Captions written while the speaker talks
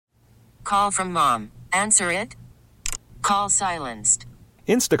Call from mom. Answer it. Call silenced.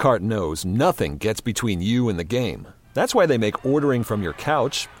 Instacart knows nothing gets between you and the game. That's why they make ordering from your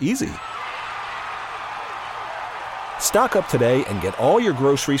couch easy. Stock up today and get all your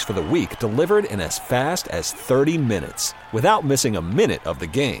groceries for the week delivered in as fast as 30 minutes without missing a minute of the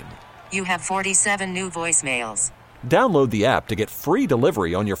game. You have 47 new voicemails. Download the app to get free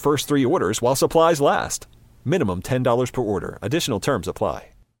delivery on your first 3 orders while supplies last. Minimum $10 per order. Additional terms apply.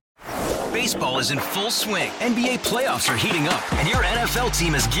 Baseball is in full swing. NBA playoffs are heating up, and your NFL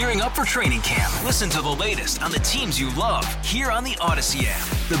team is gearing up for training camp. Listen to the latest on the teams you love here on the Odyssey app.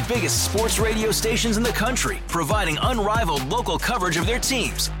 The biggest sports radio stations in the country, providing unrivaled local coverage of their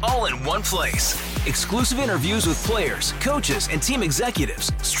teams, all in one place. Exclusive interviews with players, coaches, and team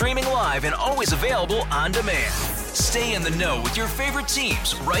executives, streaming live and always available on demand. Stay in the know with your favorite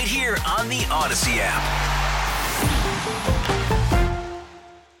teams right here on the Odyssey app.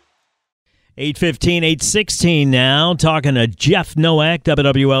 8:15, 8:16 now. Talking to Jeff Nowak,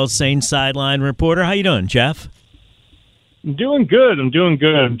 WWL Saints sideline reporter. How you doing, Jeff? I'm doing good. I'm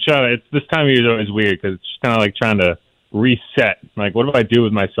trying. This time of year is always weird because it's just kind of like trying to reset. Like, what do I do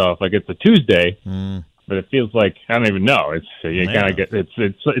with myself? Like, it's a Tuesday, but it feels like I don't even know. It's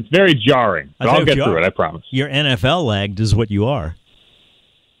very jarring. But I'll get through it. I promise. You're NFL lagged, is what you are.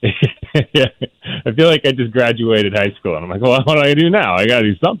 Yeah, I feel like I just graduated high school, and I'm like, well, what do I do now? I got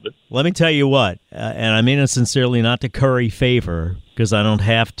to do something. Let me tell you what, and I mean it sincerely, not to curry favor, because I don't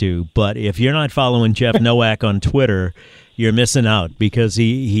have to, but if you're not following Jeff Nowak on Twitter, you're missing out, because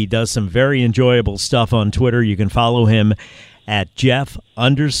he does some very enjoyable stuff on Twitter. You can follow him at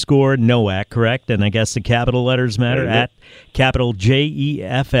Jeff_Nowak, correct? And I guess the capital letters matter, at capital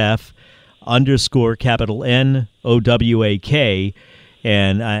JEFF _ capital NOWAK.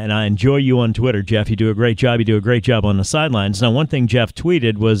 And I enjoy you on Twitter, Jeff. You do a great job. You do a great job on the sidelines. Now, one thing Jeff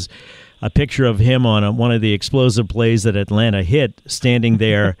tweeted was a picture of him on one of the explosive plays that Atlanta hit, standing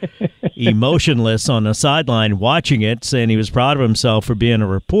there emotionless on the sideline watching it, saying he was proud of himself for being a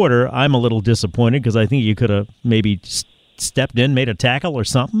reporter. I'm a little disappointed because I think you could have maybe stepped in, made a tackle or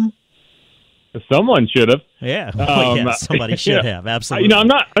something. Someone should have. Yeah, somebody should have. Absolutely.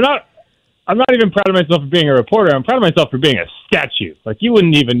 I'm not even proud of myself for being a reporter. I'm proud of myself for being a statue. Like, you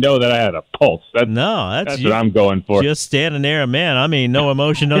wouldn't even know that I had a pulse. That's what I'm going for. Just standing there, man. I mean, no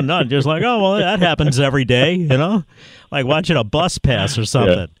emotion, no nothing. Just like, oh, well, that happens every day, you know? Like watching a bus pass or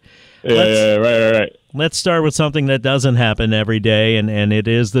something. Yeah, right. Let's start with something that doesn't happen every day, and it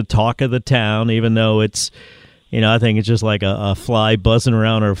is the talk of the town, even though it's, I think it's just like a fly buzzing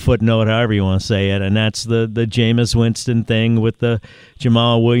around, or a footnote, however you want to say it, and that's the Jameis Winston thing with the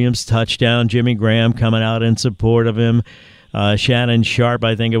Jamal Williams touchdown, Jimmy Graham coming out in support of him, Shannon Sharp,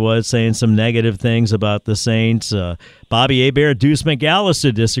 I think it was, saying some negative things about the Saints, Bobby Hebert, Deuce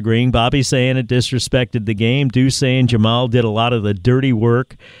McAllister disagreeing, Bobby saying it disrespected the game, Deuce saying Jamal did a lot of the dirty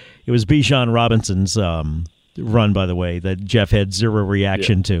work. It was Bijan Robinson's run, by the way, that Jeff had zero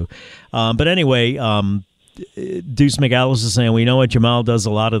reaction to. But anyway, Deuce McAllister saying, we know what Jamal does a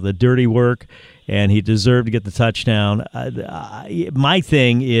lot of the dirty work, and he deserved to get the touchdown. My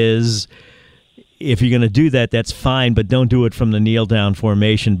thing is, if you're going to do that, that's fine, but don't do it from the kneel-down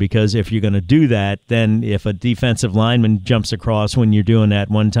formation, because if you're going to do that, then if a defensive lineman jumps across when you're doing that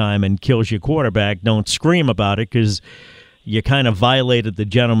one time and kills your quarterback, don't scream about it, because you kind of violated the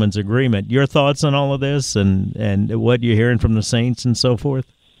gentleman's agreement. Your thoughts on all of this and what you're hearing from the Saints and so forth?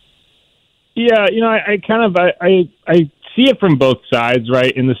 Yeah, I see it from both sides,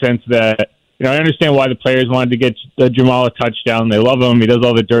 right? In the sense that, I understand why the players wanted to get Jamal a touchdown. They love him. He does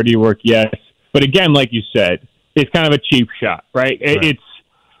all the dirty work, yes. But again, like you said, it's kind of a cheap shot, right? It's,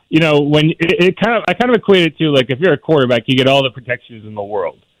 I kind of equate it to, like, if you're a quarterback, you get all the protections in the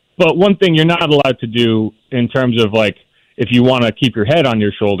world. But one thing you're not allowed to do in terms of, like, if you want to keep your head on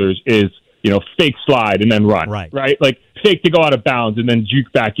your shoulders is, fake slide and then run, right? Like, fake to go out of bounds and then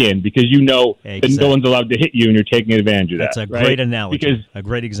juke back in, because that no one's allowed to hit you and you're taking advantage of that. That's a great analogy. Because a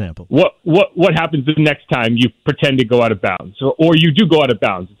great example. What happens the next time you pretend to go out of bounds, or you do go out of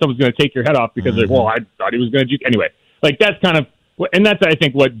bounds? Someone's going to take your head off because I thought he was going to juke anyway. Like, that's kind of, and that's I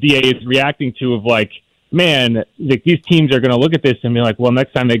think what DA is reacting to, of like, man, like, these teams are going to look at this and be like, well,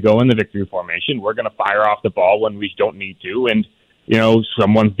 next time they go in the victory formation, we're going to fire off the ball when we don't need to, and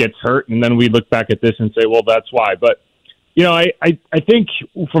someone gets hurt, and then we look back at this and say, well, that's why. But I think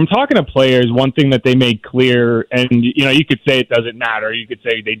from talking to players, one thing that they made clear, and, you could say it doesn't matter. You could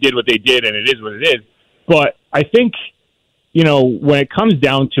say they did what they did and it is what it is. But I think, when it comes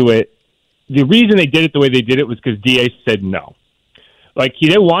down to it, the reason they did it the way they did it was because DA said no. Like,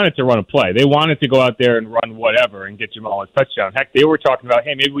 they wanted to run a play. They wanted to go out there and run whatever and get Jamal a touchdown. Heck, they were talking about,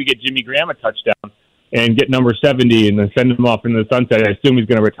 hey, maybe we get Jimmy Graham a touchdown and get number 70 and then send him off into the sunset. I assume he's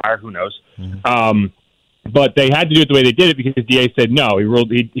going to retire. Who knows? Mm-hmm. But they had to do it the way they did it because the DA said no.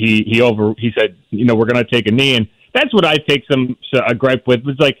 He said, we're going to take a knee. And that's what I take a gripe with.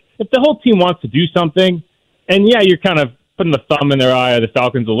 Was like, if the whole team wants to do something, and yeah, you're kind of putting the thumb in their eye of the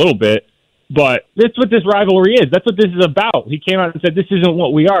Falcons a little bit, but that's what this rivalry is. That's what this is about. He came out and said, this isn't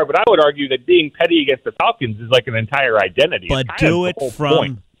what we are. But I would argue that being petty against the Falcons is like an entire identity. But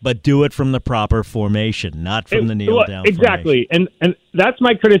do it from the proper formation, not from the kneel down. Exactly. And that's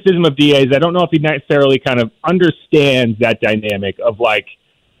my criticism of DA. Is I don't know if he necessarily kind of understands that dynamic of, like,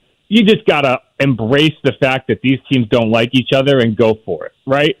 you just got to embrace the fact that these teams don't like each other and go for it,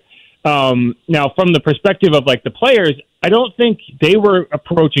 right? Now, from the perspective of, like, the players, I don't think they were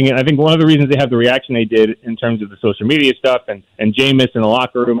approaching it. I think one of the reasons they have the reaction they did in terms of the social media stuff and Jameis in the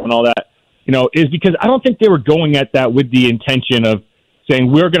locker room and all that, is because I don't think they were going at that with the intention of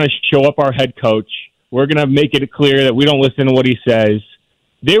saying, we're going to show up our head coach. We're going to make it clear that we don't listen to what he says.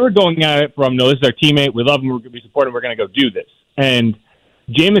 They were going at it from, no, this is our teammate. We love him. We're going to be supportive. We're going to go do this. And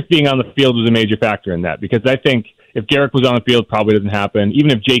Jameis being on the field was a major factor in that, because I think if Garrett was on the field, probably doesn't happen.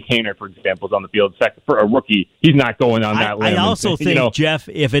 Even if Jake Haener, for example, is on the field for a rookie, he's not going on that limb. I also think, Jeff,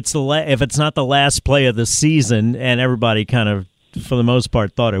 if it's not the last play of the season, and everybody kind of, for the most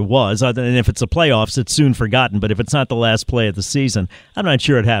part, thought it was, and if it's the playoffs, it's soon forgotten. But if it's not the last play of the season, I'm not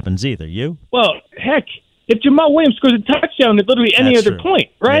sure it happens either. You? Well, heck, if Jamal Williams scores a touchdown at literally any other point,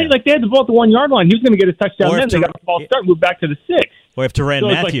 right? Yeah. Like, they had the ball at the 1 yard line. He was going to get his touchdown then. They got a false start, move back to the 6. Or if Tyrann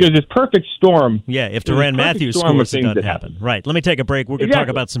Mathieu. Like there's this perfect storm. Yeah, if Tyrann Mathieu scores, it doesn't happen. Right. Let me take a break. We're going to talk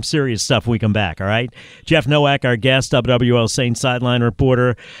about some serious stuff when we come back, all right? Jeff Nowak, our guest, WWL Saints sideline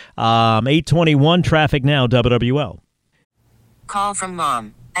reporter. 8:21 traffic now, WWL. Call from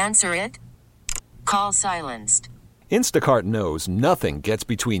mom. Answer it. Call silenced. Instacart knows nothing gets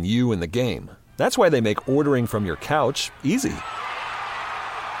between you and the game. That's why they make ordering from your couch easy.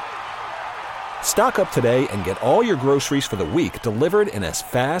 Stock up today and get all your groceries for the week delivered in as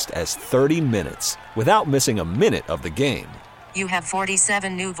fast as 30 minutes without missing a minute of the game. You have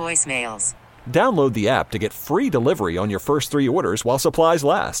 47 new voicemails. Download the app to get free delivery on your first 3 orders while supplies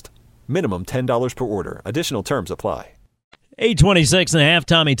last. Minimum $10 per order. Additional terms apply. 8:26 and a half,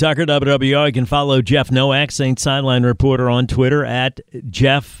 Tommy Tucker, WWL. You can follow Jeff Nowak, Saints sideline reporter, on Twitter at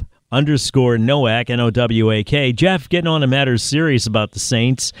Jeff_Nowak, Nowak. Jeff, getting on to matters serious about the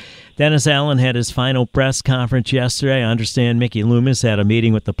Saints. Dennis Allen had his final press conference yesterday. I understand Mickey Loomis had a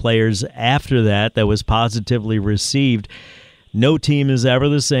meeting with the players after that was positively received. No team is ever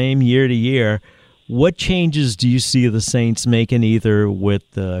the same year to year. What changes do you see the Saints making, either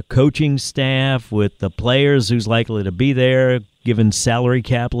with the coaching staff, with the players who's likely to be there, given salary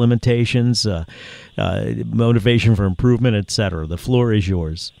cap limitations, motivation for improvement, etc.? The floor is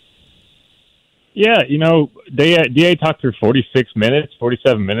yours. Yeah, DA talked for 47 minutes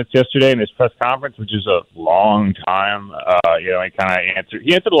yesterday in his press conference, which is a long time. He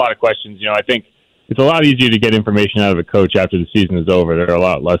answered a lot of questions. I think it's a lot easier to get information out of a coach after the season is over. They're a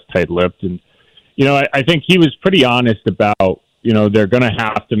lot less tight-lipped. And, I think he was pretty honest about, they're going to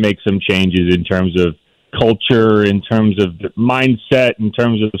have to make some changes in terms of culture, in terms of the mindset, in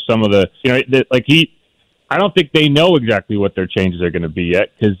terms of some of the, I don't think they know exactly what their changes are going to be yet,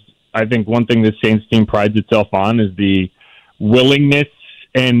 because I think one thing this Saints team prides itself on is the willingness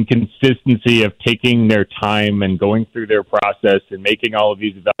and consistency of taking their time and going through their process and making all of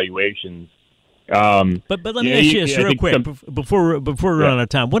these evaluations. But let me ask you this real quick before we run out of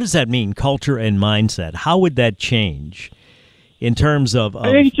time. What does that mean, culture and mindset? How would that change in terms of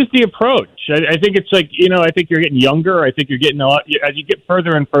I think it's just the approach. I think it's like, I think you're getting younger. I think you're getting a lot, as you get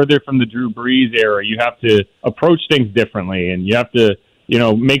further and further from the Drew Brees era, you have to approach things differently, and you have to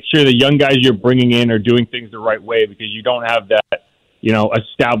make sure the young guys you're bringing in are doing things the right way, because you don't have that,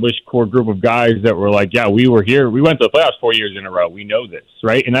 established core group of guys that were like, yeah, we were here. We went to the playoffs 4 years in a row. We know this,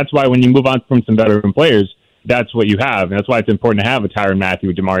 right? And that's why when you move on from some veteran players, that's what you have. And that's why it's important to have a Tyrann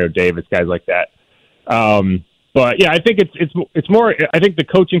Mathieu, Demario Davis, guys like that. But yeah, I think it's more, I think the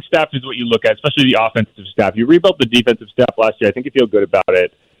coaching staff is what you look at, especially the offensive staff. You rebuilt the defensive staff last year. I think you feel good about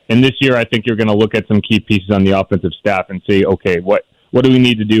it. And this year, I think you're going to look at some key pieces on the offensive staff and say, okay, what do we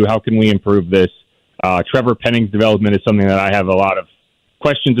need to do? How can we improve this? Trevor Penning's development is something that I have a lot of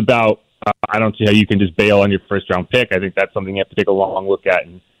questions about. I don't see how you can just bail on your first-round pick. I think that's something you have to take a long look at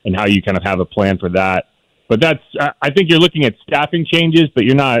and how you kind of have a plan for that. But I think you're looking at staffing changes, but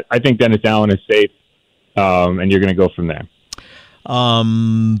you're not. I think Dennis Allen is safe, and you're going to go from there.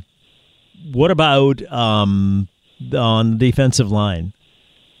 What about on the defensive line?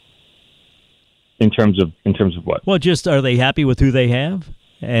 In terms of what? Well, just are they happy with who they have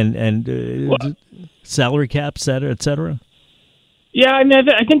and salary cap, et cetera? Yeah, I mean,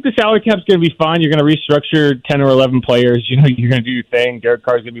 I think the salary cap's going to be fine. You're going to restructure 10 or 11 players. You're going to do your thing. Derek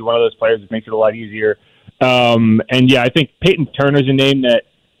Carr's going to be one of those players that makes it a lot easier. And yeah, I think Peyton Turner's a name that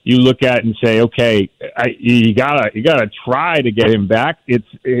you look at and say, okay, you gotta try to get him back. It's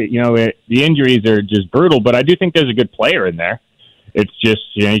the injuries are just brutal, but I do think there's a good player in there. It's just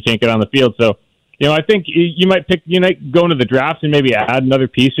you can't get on the field, so. I think you might go into the draft and maybe add another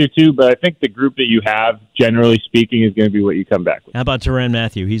piece or two, but I think the group that you have, generally speaking, is going to be what you come back with. How about Tyrann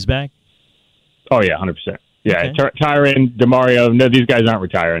Mathieu? He's back? Oh, yeah, 100%. Yeah, okay. Tyrann, DeMario, no, these guys aren't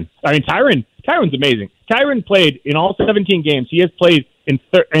retiring. I mean, Tyrann's amazing. Tyrann played in all 17 games. He has played in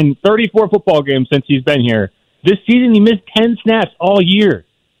 34 football games since he's been here. This season, he missed 10 snaps all year.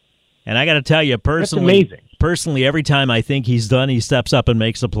 And I got to tell you, personally, every time I think he's done, he steps up and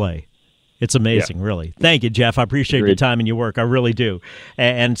makes a play. It's amazing, really. Thank you, Jeff. I appreciate your time and your work. I really do.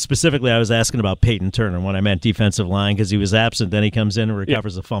 And specifically, I was asking about Peyton Turner when I meant defensive line because he was absent. Then he comes in and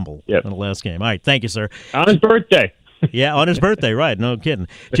recovers a fumble in the last game. All right, thank you, sir. On his birthday. Yeah, on his birthday, right. No kidding.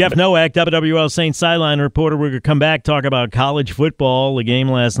 Jeff Nowak, WWL Saints sideline reporter. We're going to come back, talk about college football, the game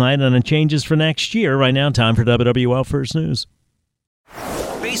last night, and the changes for next year. Right now, time for WWL First News.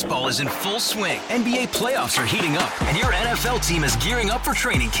 Baseball is in full swing. NBA playoffs are heating up, and your NFL team is gearing up for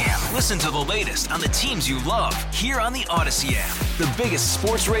training camp. Listen to the latest on the teams you love here on the Odyssey app. The biggest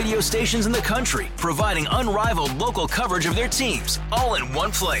sports radio stations in the country, providing unrivaled local coverage of their teams, all in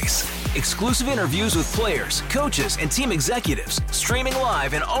one place. Exclusive interviews with players, coaches, and team executives, streaming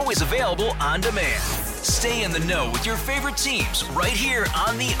live and always available on demand. Stay in the know with your favorite teams right here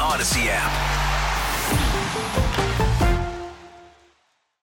on the Odyssey app.